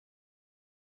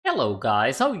Hello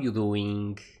guys, how you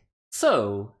doing?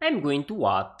 So, I'm going to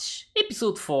watch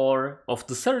episode 4 of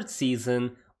the third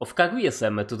season of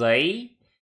Kaguya-Sama today,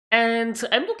 and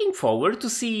I'm looking forward to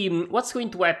see what's going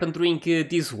to happen during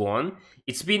this one.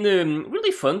 It's been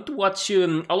really fun to watch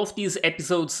all of these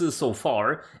episodes so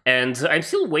far, and I'm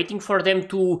still waiting for them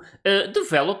to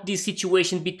develop this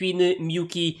situation between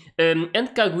Miyuki and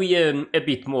Kaguya a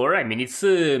bit more. I mean, it's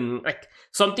like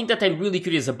something that I'm really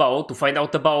curious about to find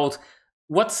out about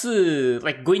what's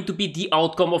like going to be the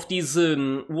outcome of this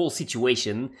whole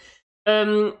situation.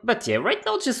 But yeah, right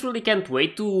now just really can't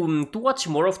wait to watch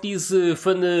more of these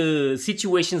fun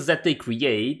situations that they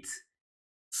create.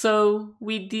 So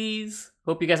with this,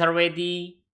 hope you guys are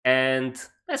ready, and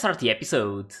let's start the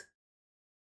episode.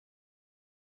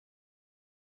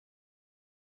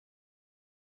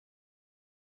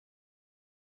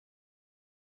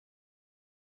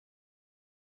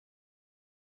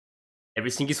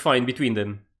 Everything is fine between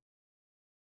them.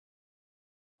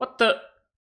 What the?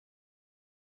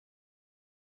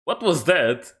 What was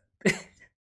that?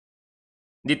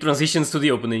 The transitions to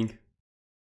the opening.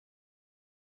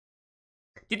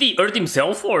 Did he hurt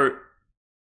himself or?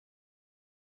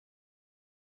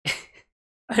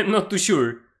 I'm not too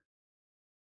sure.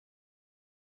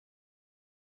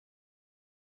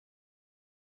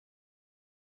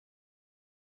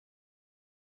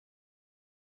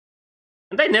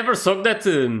 And I never thought that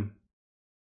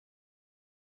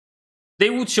they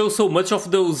would show so much of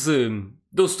those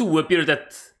two appeared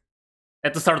at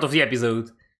the start of the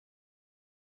episode.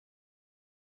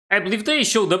 I believe they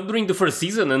showed up during the first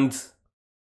season and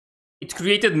it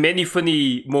created many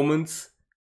funny moments.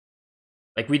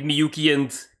 Like with Miyuki and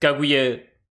Kaguya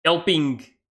helping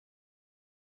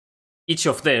each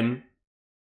of them.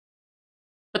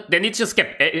 But then it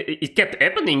kept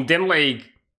happening, them like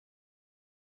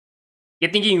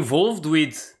getting involved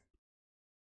with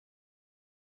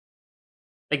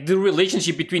like the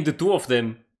relationship between the two of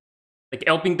them. Like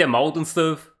helping them out and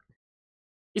stuff.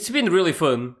 It's been really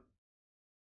fun.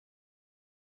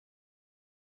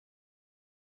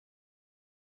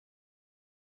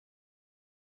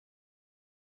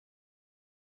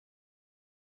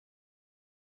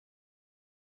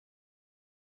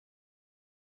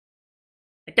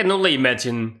 I can only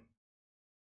imagine.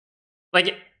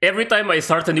 Like, every time I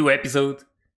start a new episode,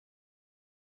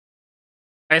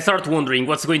 I start wondering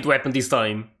what's going to happen this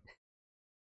time.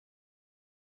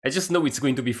 I just know it's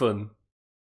going to be fun.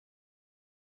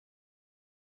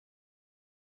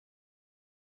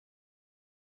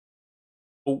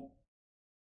 Oh.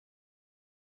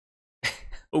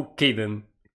 Okay then.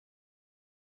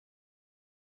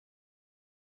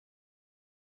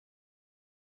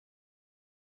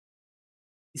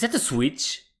 Is that a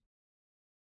switch?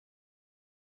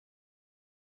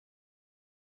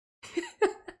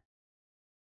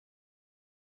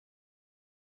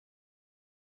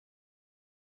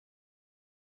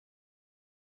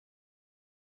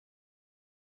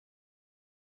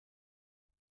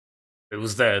 It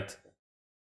was that.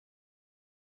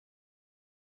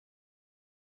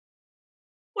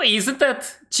 Wait, isn't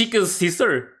that Chica's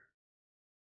sister?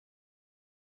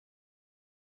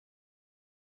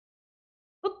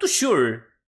 Not too sure.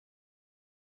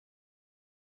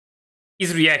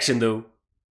 His reaction though.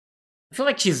 I feel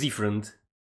like she's different.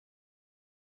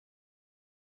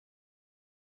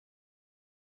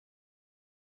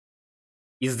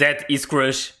 Is that his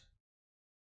crush?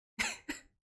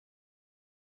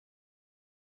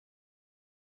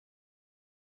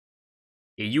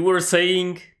 You were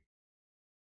saying?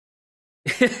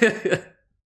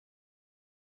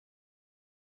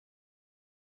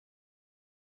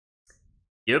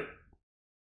 Yep.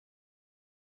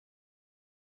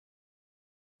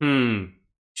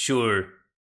 Sure.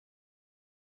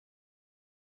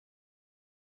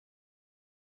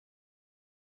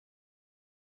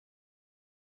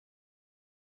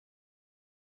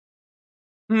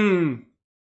 Hmm.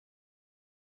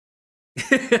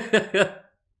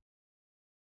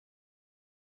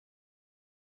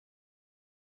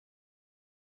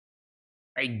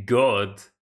 My god.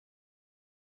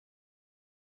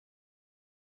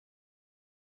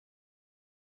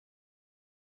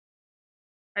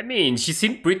 I mean, she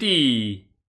seemed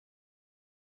pretty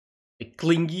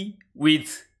clingy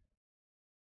with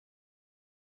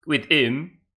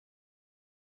him.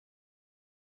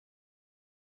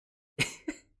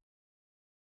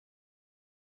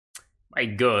 My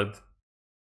god.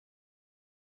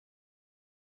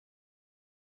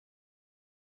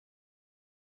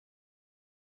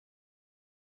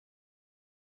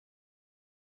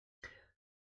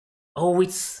 Oh,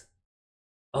 it's...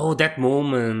 Oh, that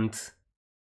moment.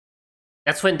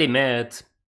 That's when they met.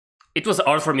 It was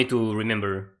hard for me to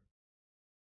remember.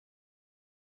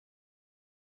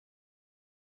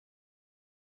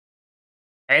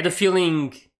 I had a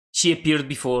feeling she appeared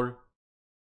before.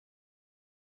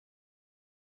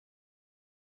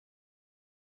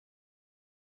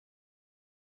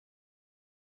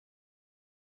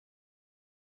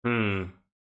 Hmm.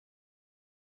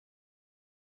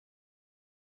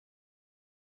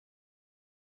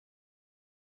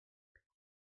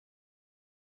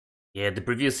 Yeah, the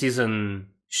previous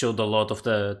season showed a lot of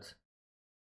that.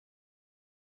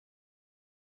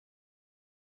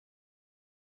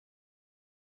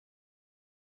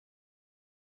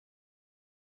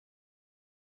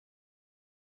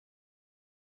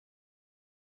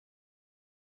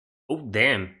 Oh,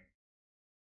 damn.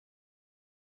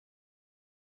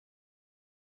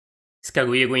 Is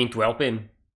Kaguya going to help him?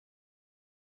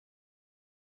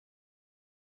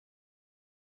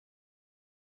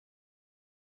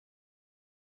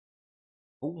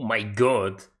 Oh my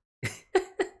god.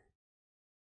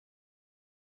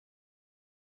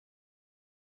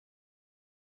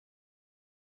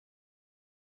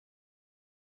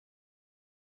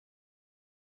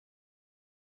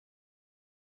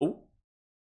 Oh.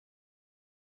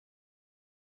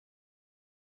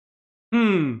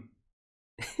 Hmm.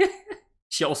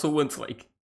 She also wants, like,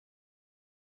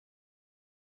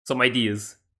 some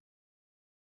ideas.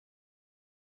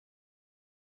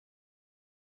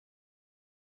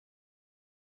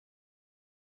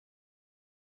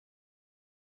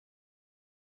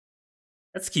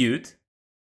 That's cute.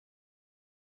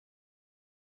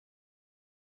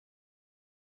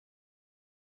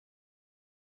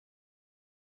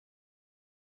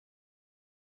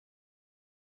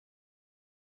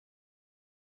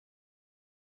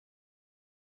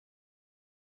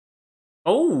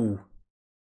 Oh!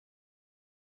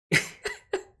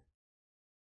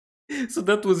 So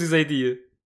that was his idea.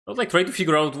 I was like trying to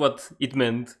figure out what it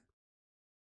meant.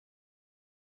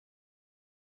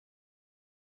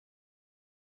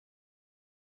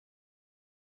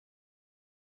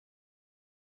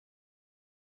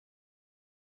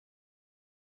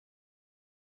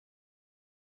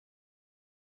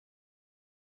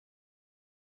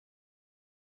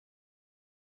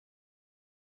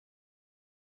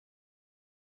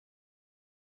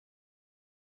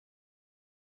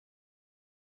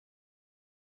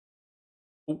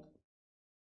 Oh,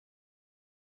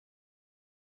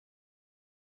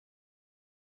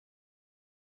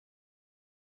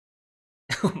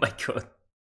 oh my god.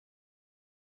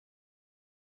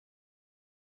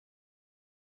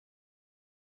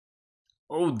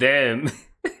 Oh damn.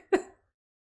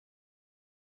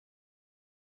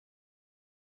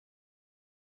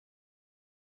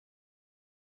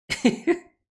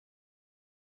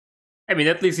 I mean,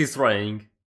 at least he's trying.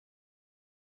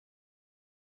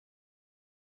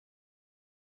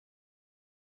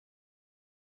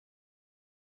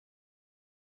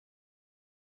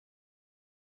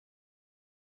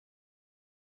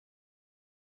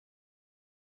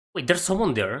 Wait, there's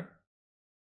someone there?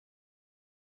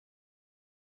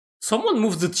 Someone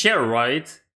moved the chair,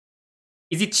 right?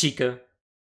 Is it Chica?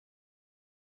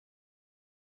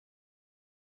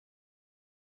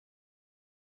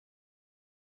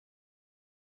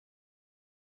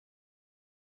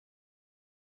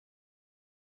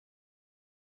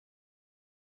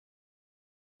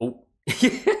 Oh.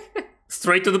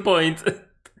 Straight to the point.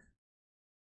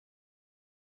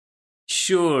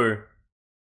 Sure.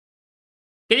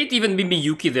 Can it even be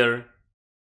Miyuki there?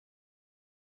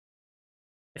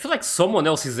 I feel like someone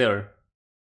else is there.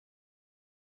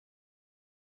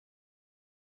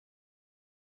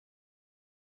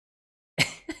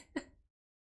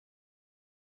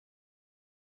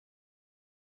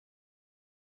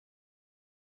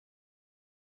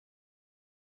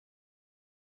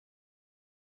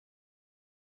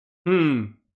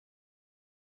 Hmm.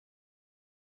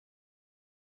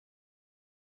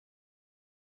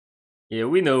 Yeah,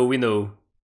 we know, we know.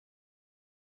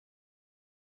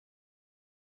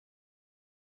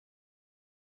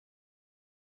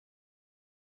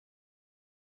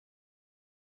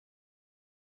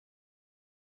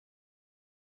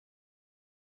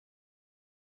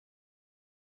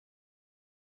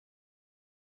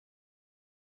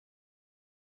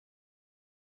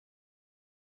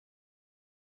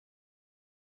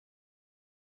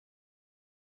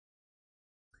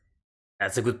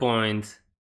 That's a good point.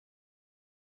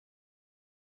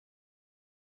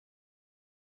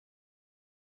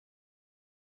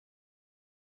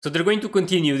 So they're going to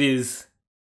continue this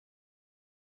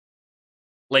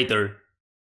later.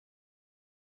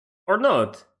 Or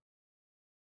not.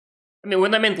 I mean,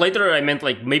 when I meant later, I meant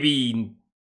like maybe in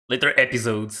later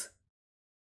episodes.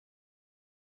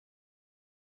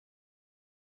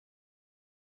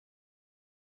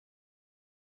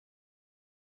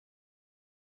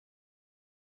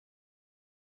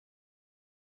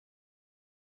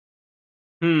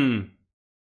 Hmm.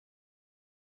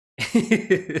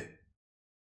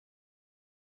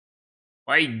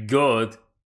 My god.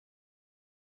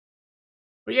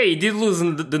 But yeah, he did lose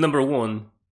in the number one.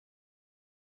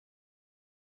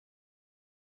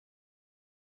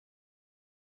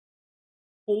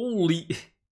 Holy.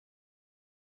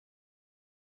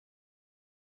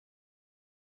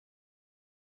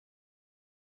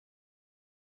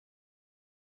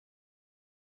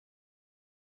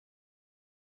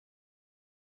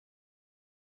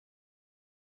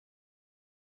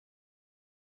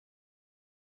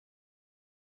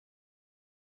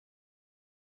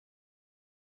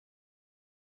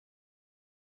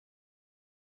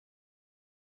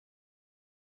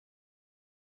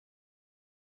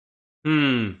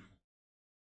 Hmm.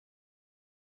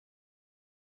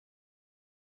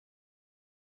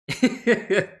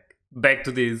 Back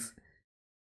to this.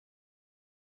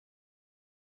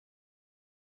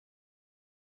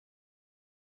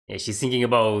 Yeah, she's thinking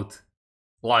about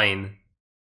line.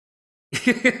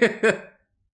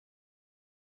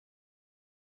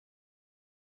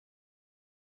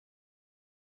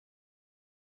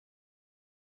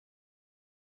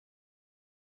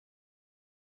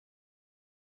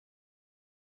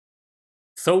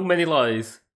 So many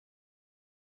lies.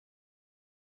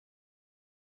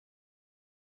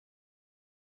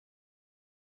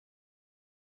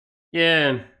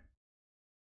 Yeah.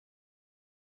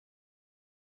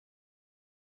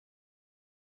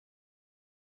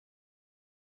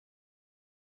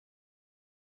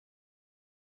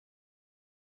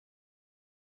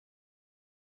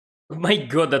 My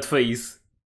god, that face.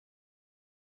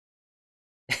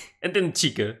 And then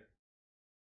Chica.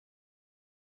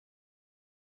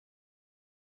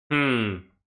 Hmm.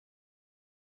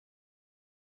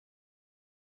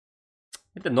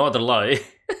 And another lie.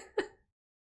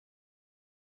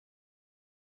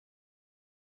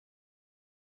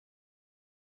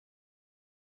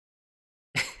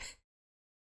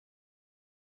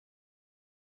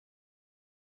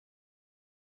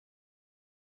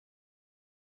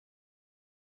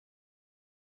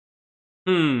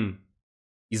 Hmm.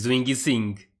 He's doing his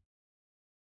thing.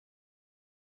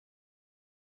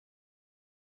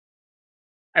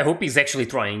 I hope he's actually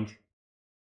trying.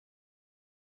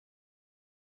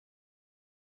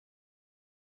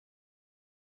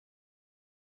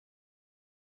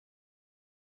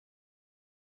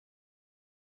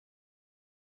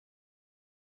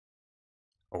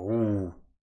 Oh.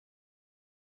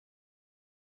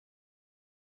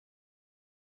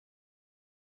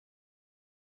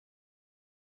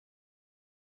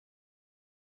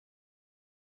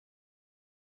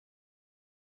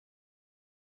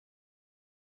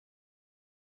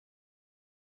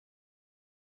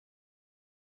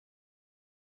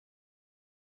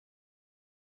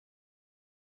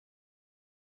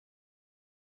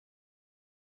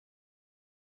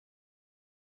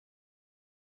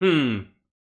 Hmm.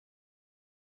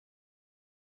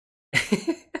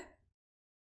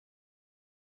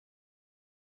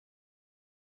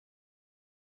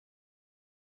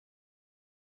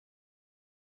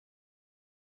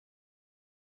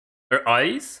 Her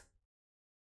eyes?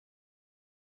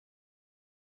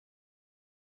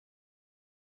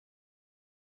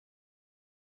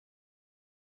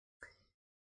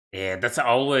 Yeah, that's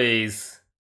always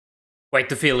quite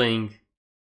the feeling.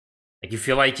 Like you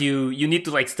feel like you need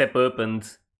to like step up and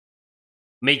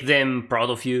make them proud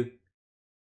of you.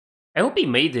 I hope he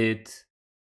made it.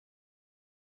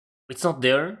 It's not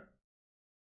there.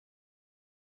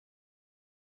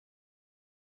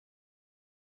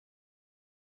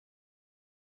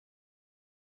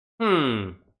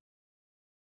 Hmm.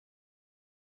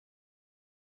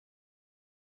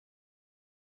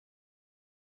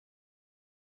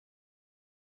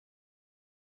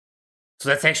 So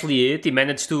that's actually it. He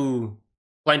managed to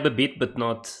climb a bit, but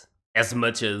not as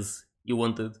much as you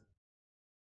wanted.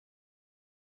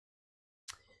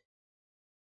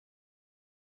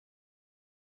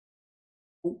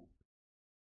 Ooh,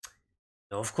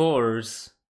 of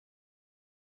course.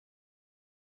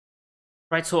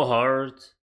 Tried so hard.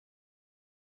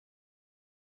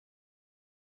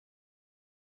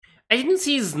 I didn't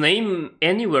see his name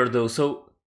anywhere though,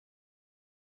 so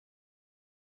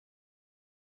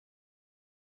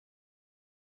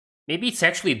maybe it's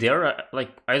actually there.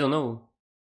 Like, I don't know.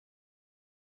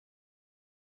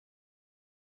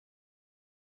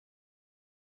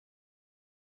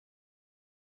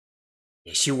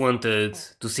 Yeah, she wanted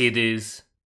to see this.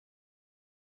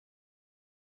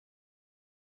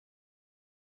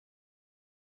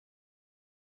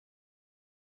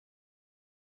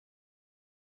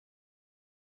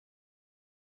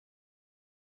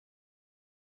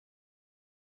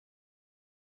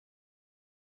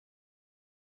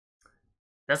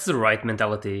 That's the right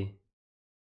mentality.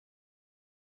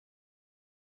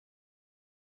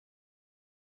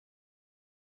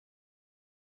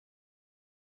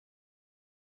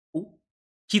 Ooh,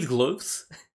 kid gloves?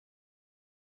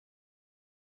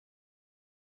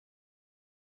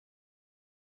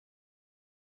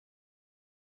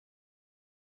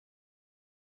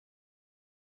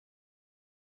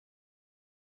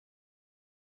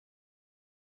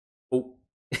 Oh.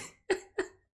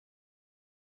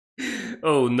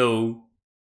 Oh no.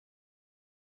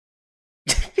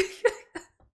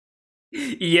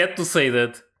 He had to say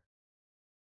that.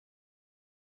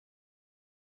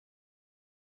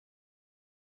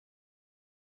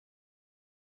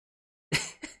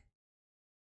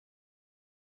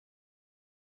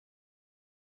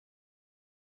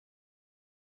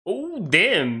 Oh,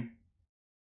 damn.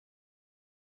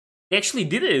 They actually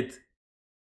did it.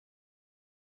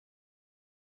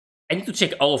 I need to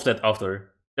check all of that after.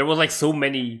 There was like so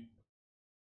many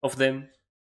of them.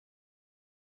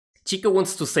 Chica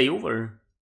wants to stay over.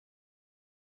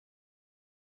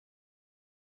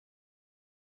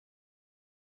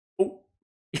 Oh.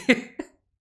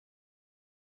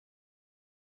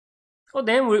 Oh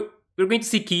damn, we're going to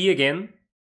see Key again.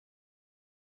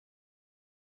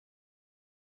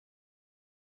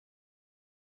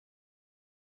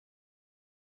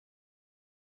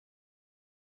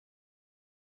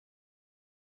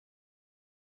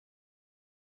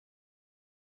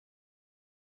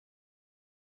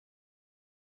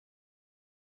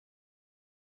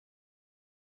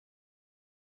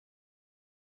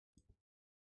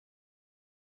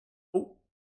 Oh.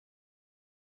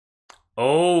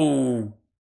 Oh.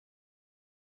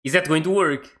 Is that going to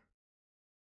work?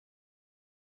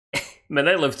 Man,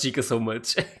 I love Chica so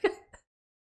much.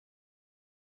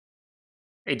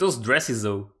 Hey, those dresses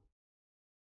though.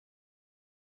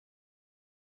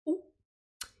 Ooh.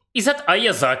 Is that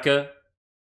Ayazaka?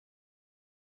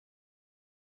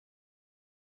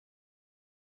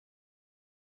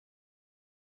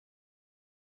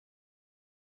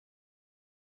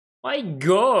 My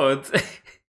god.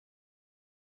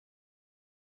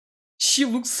 She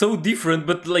looks so different,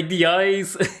 but like the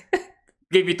eyes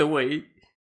gave it away.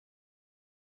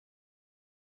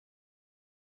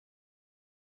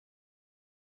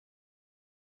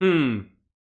 Hmm.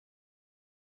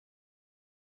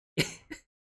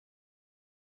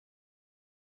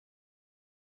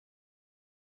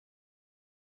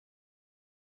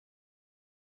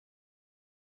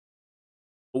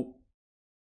 Oh.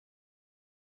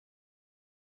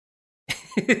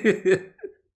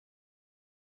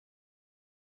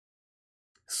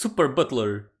 Super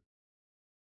Butler.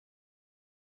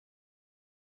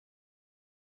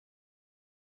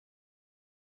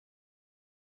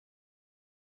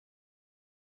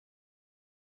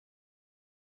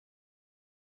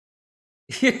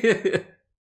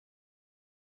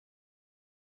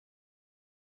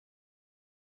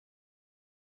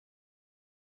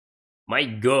 My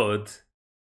god.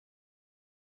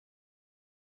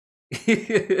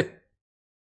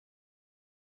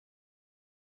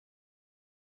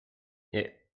 Yeah.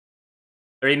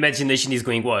 Her imagination is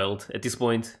going wild at this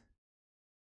point.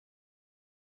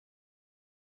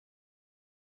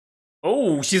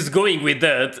 Oh, she's going with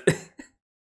that.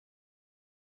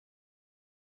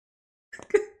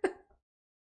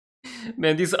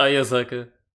 Man, this Ayasaka.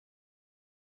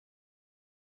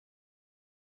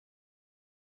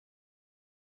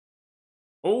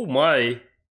 Oh my.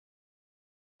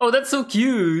 Oh, that's so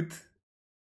cute.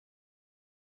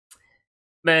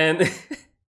 Man,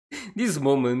 these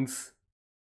moments.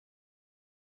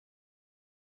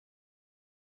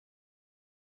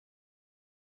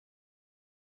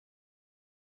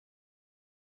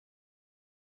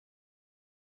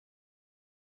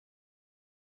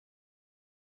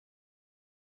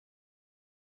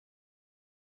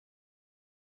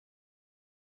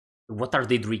 What are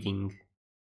they drinking?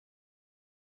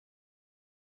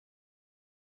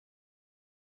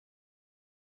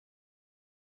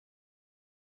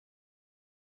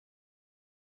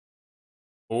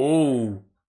 Oh.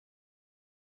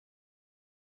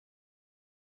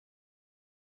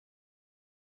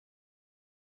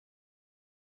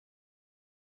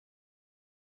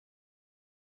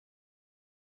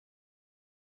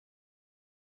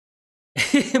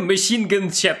 Machine gun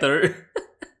chatter.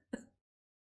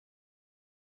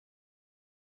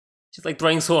 She's like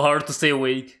trying so hard to stay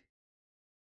awake.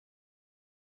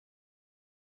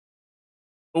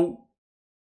 Oh.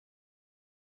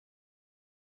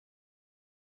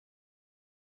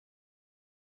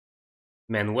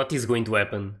 Man, what is going to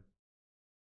happen?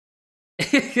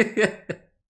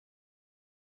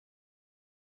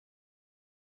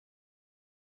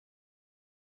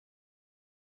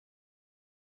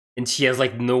 And she has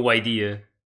like no idea.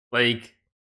 Like,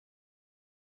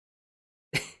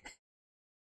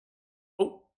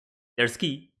 oh, there's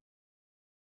Key.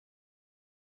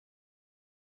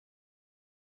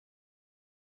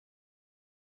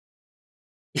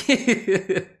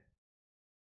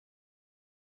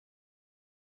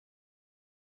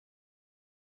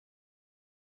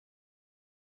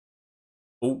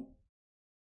 Oh,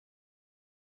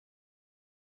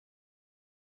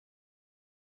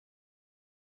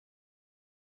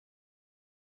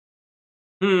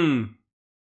 hmm.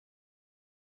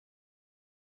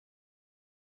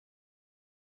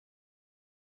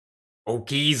 Oh,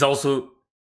 Key is also.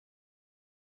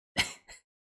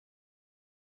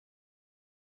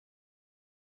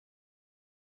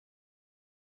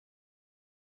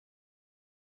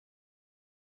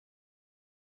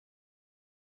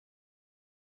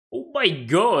 Oh my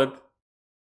god.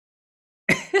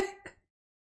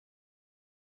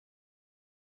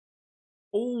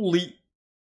 Holy.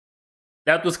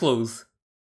 That was close.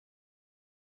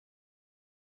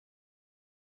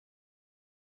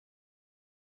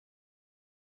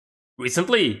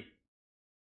 Recently?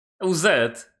 Who's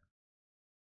that?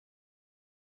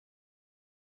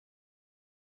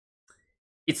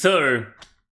 It's her.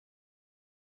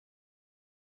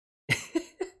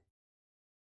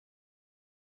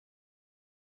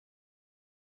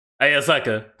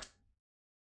 Ayasaka.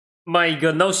 My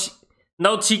god,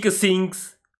 now Chica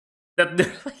sings that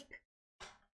they're like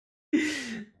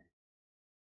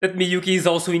that Miyuki is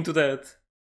also into that.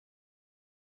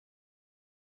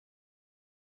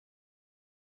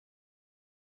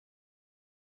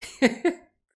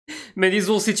 Man, this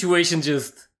whole situation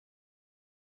just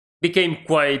became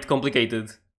quite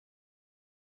complicated.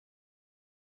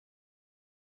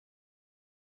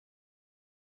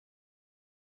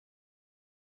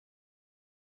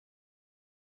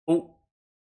 Oh,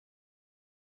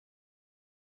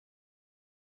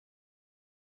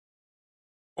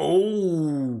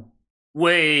 oh,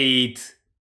 wait.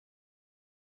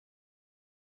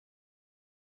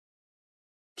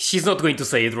 She's not going to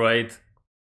say it, right?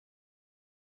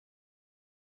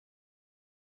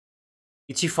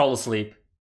 Did she fall asleep?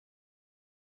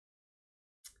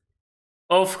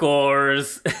 Of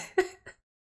course.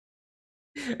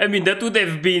 I mean, that would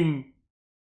have been.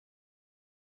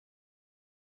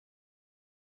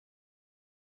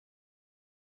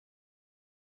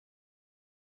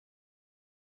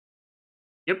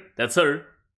 Yep, that's her.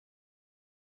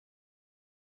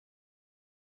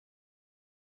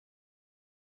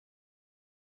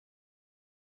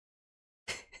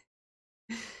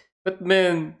 But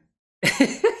man.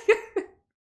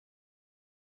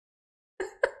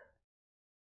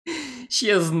 She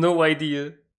has no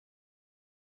idea.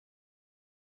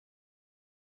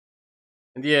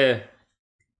 And yeah,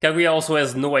 Kaguya also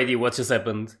has no idea what just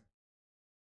happened.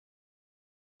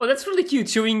 Oh, that's really cute,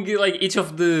 showing like each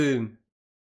of the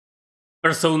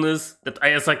personas that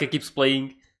Ayasaka keeps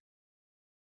playing.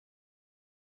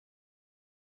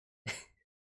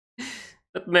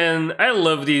 But man, I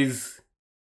love these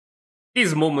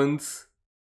moments.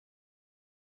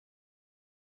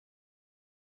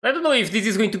 I don't know if this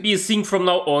is going to be a thing from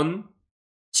now on.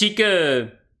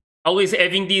 Chika always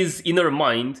having this in her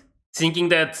mind, thinking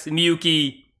that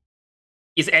Miyuki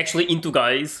is actually into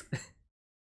guys.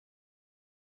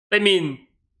 I mean,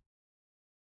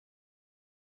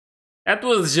 that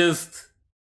was just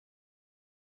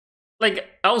like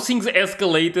how things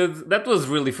escalated. That was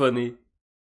really funny.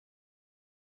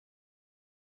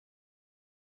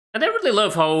 And I really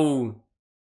love how,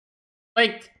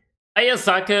 like,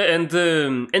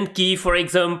 Ayasaka and Ki, for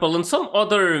example, and some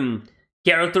other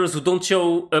characters who don't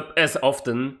show up as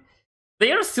often,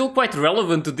 they are still quite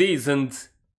relevant to this, and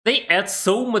they add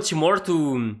so much more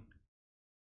to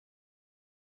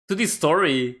this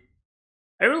story.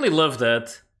 I really love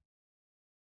that.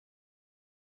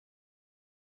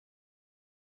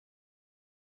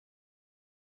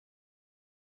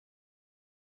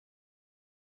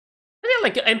 But yeah,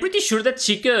 like, I'm pretty sure that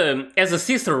Chika has a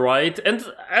sister, right? And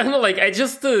I don't know, like, I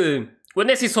just when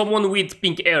I see someone with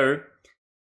pink hair,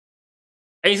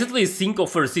 I instantly think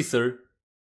of her sister.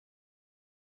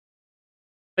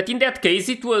 But in that case,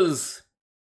 it was.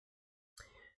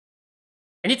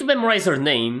 I need to memorize her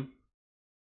name.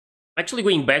 I'm actually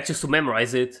going back just to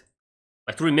memorize it.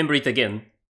 Like to remember it again.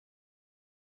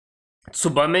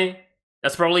 Tsubame?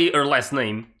 That's probably her last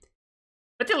name.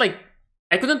 But yeah, like,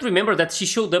 I couldn't remember that she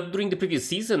showed up during the previous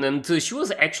season, and she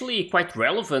was actually quite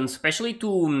relevant, especially to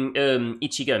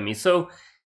Ichigami. So,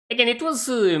 again, it was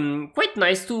quite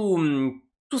nice to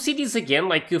see this again,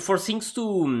 like, for things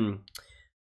to.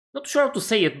 Not sure how to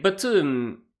say it, but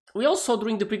we all saw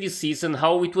during the previous season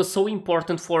how it was so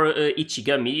important for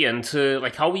Ichigami and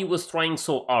like how he was trying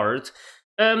so hard.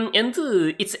 And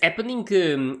it's happening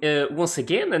once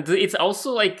again, and it's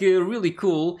also like really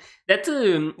cool that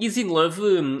he's in love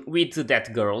with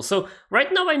that girl. So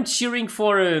right now I'm cheering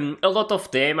for a lot of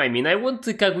them. I mean, I want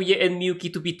Kaguya and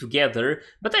Miyuki to be together,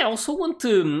 but I also want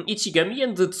Ichigami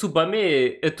and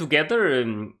Tsubame together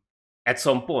at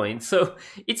some point. So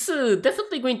it's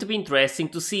definitely going to be interesting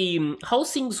to see how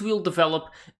things will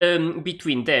develop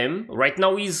between them. Right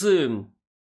now he's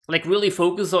like really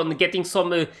focused on getting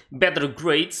some better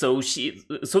grades, so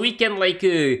he can like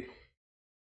be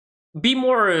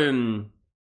more.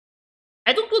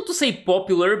 I don't want to say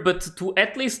popular, but to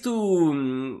at least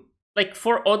to like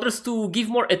for others to give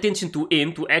more attention to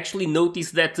him, to actually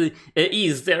notice that he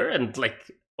is there, and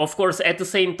like of course at the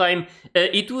same time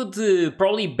it would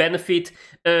probably benefit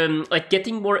like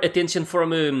getting more attention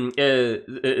from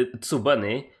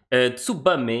Tsubame.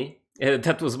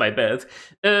 That was my bad.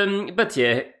 But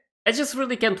yeah, I just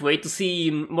really can't wait to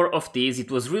see more of this. It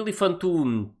was really fun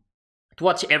to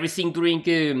watch everything during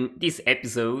this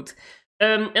episode.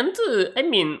 And I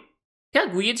mean,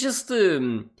 Kaguya just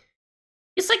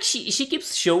it's like she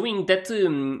keeps showing that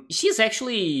she's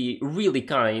actually really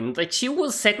kind. Like she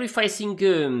was sacrificing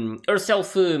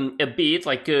herself a bit,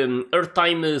 like her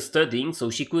time studying,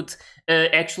 so she could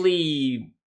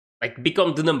actually like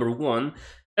become the number one.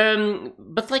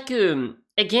 But like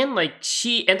again, like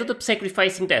she ended up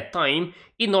sacrificing that time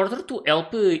in order to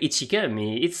help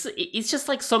Ichigami. It's just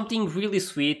like something really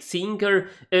sweet seeing her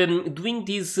doing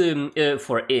this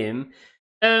for him.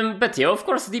 But yeah, of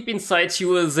course, deep inside she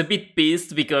was a bit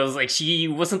pissed because like she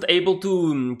wasn't able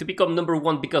to become number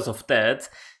one because of that.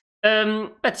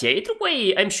 But yeah, either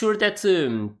way, I'm sure that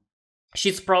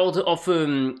she's proud of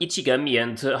Ichigami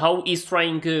and how he's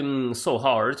trying so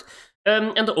hard.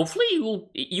 And hopefully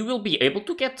you will be able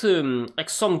to get like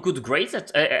some good grades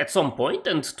at some point,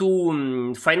 and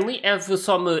to finally have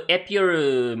some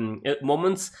happier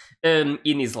moments in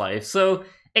his life. So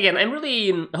again, I'm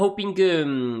really hoping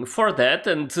for that,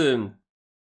 and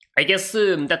I guess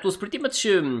that was pretty much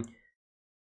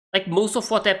like most of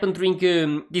what happened during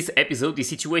this episode. The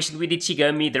situation with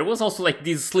Ichigami. There was also like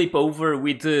this sleepover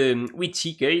with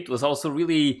Chika. It was also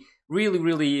really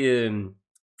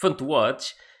fun to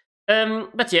watch.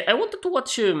 But yeah, I wanted to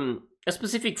watch a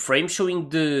specific frame showing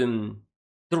the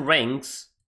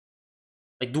ranks,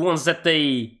 like the ones that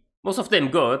most of them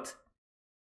got,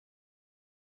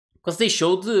 because they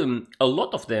showed a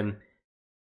lot of them.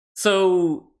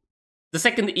 So the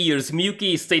second years,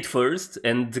 Miyuki stayed first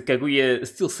and Kaguya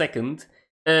still second.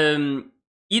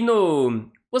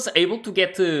 Ino was able to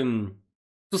get to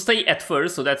stay at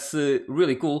first, so that's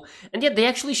really cool. And yet they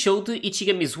actually showed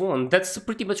Ichigami's one. That's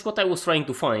pretty much what I was trying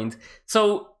to find.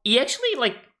 So he actually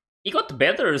like he got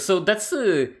better. So that's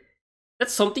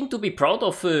something to be proud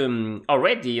of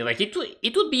already. Like it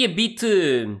would be a bit.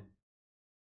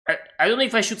 I don't know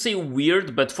if I should say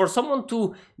weird, but for someone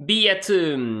to be at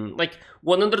like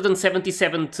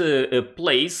 177th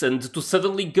place and to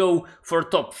suddenly go for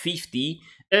top 50,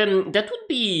 that would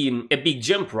be a big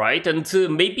jump, right? And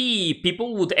maybe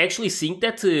people would actually think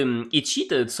that it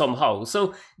cheated somehow.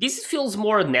 So this feels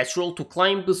more natural to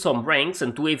climb some ranks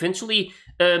and to eventually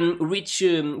reach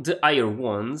the higher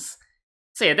ones.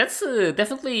 So yeah, that's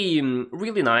definitely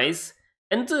really nice.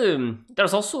 And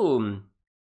there's also...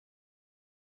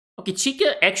 okay,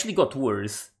 Chika actually got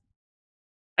worse.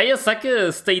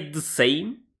 Ayasaka stayed the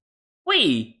same.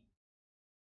 Wait.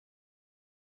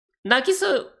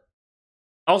 Nagisa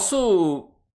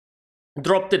also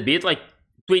dropped a bit, like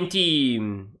 20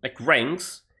 like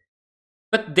ranks.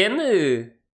 But then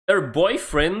her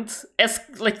boyfriend has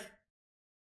like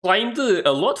climbed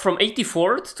a lot from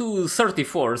 84th to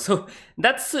 34. So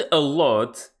that's a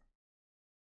lot.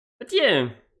 But yeah,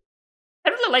 I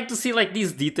really like to see like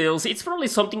these details. It's probably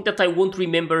something that I won't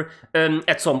remember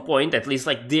at some point, at least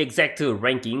like the exact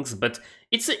rankings, but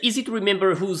it's easy to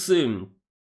remember who's,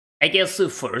 I guess,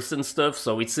 first and stuff.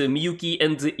 So it's Miyuki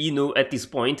and Ino at this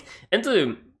point,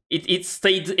 and it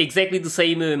stayed exactly the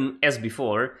same as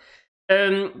before.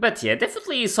 But yeah,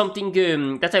 definitely something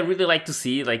that I really like to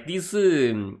see, like these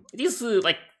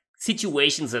like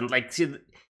situations and like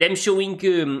them showing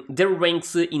their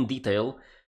ranks in detail.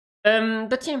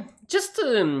 But yeah, just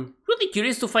really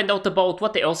curious to find out about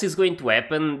what else is going to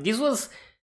happen. This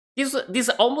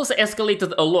almost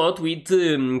escalated a lot with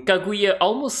Kaguya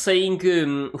almost saying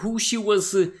who she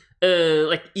was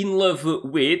like in love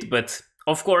with, but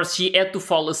of course she had to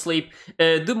fall asleep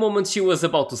the moment she was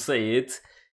about to say it.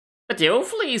 But yeah,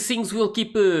 hopefully things will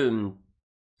keep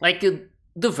like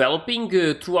developing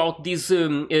throughout this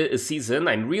season.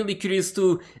 I'm really curious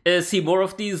to see more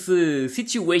of this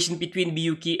situation between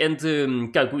Miyuki and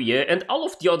Kaguya, and all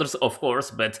of the others, of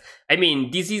course, but I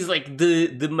mean, this is like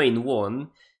the main one.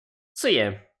 So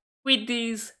yeah, with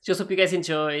this, just hope you guys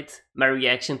enjoyed my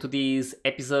reaction to this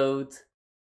episode.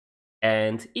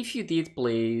 And if you did,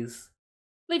 please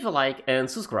leave a like and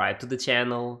subscribe to the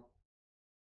channel.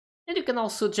 And you can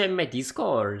also join my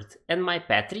Discord and my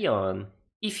Patreon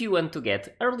if you want to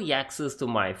get early access to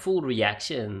my full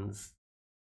reactions.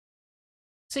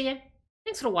 So yeah,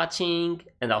 thanks for watching,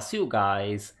 and I'll see you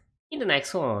guys in the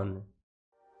next one.